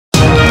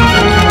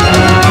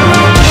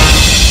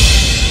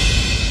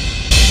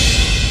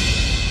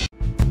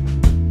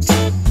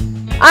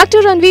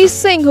Actor Ranveer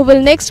Singh, who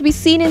will next be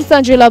seen in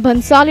Sanjay Leela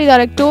Bhansali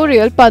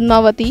directorial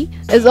Padmavati,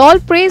 is all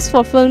praise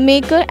for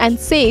filmmaker and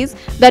says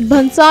that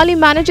Bhansali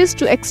manages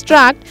to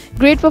extract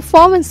great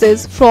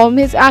performances from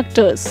his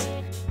actors.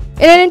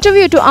 In an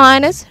interview to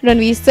INS,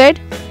 Ranveer said,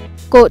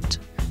 quote,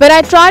 "When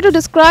I try to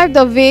describe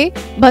the way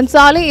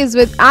Bhansali is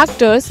with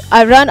actors,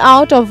 I run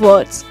out of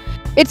words.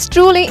 It's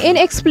truly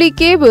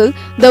inexplicable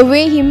the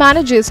way he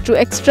manages to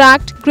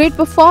extract great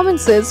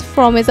performances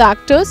from his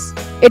actors.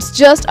 It's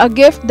just a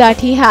gift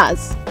that he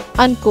has."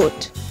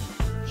 Unquote.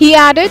 He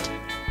added,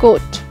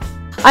 quote,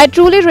 "I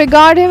truly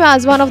regard him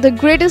as one of the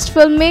greatest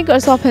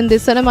filmmakers of Hindi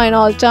cinema in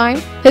all time.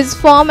 His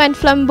form and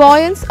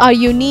flamboyance are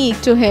unique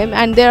to him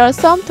and there are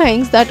some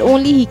things that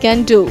only he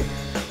can do."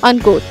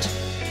 Unquote.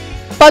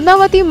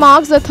 Padmavati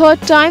marks the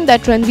third time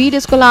that Ranveer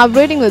is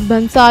collaborating with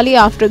Bhansali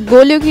after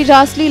Golyu Ki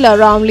Ras Leela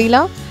Ram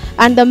Leela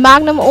and the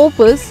magnum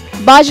opus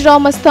Bajrao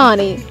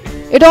Mastani.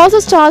 It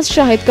also stars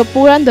Shahid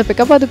Kapoor and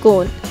Deepika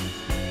Padukone.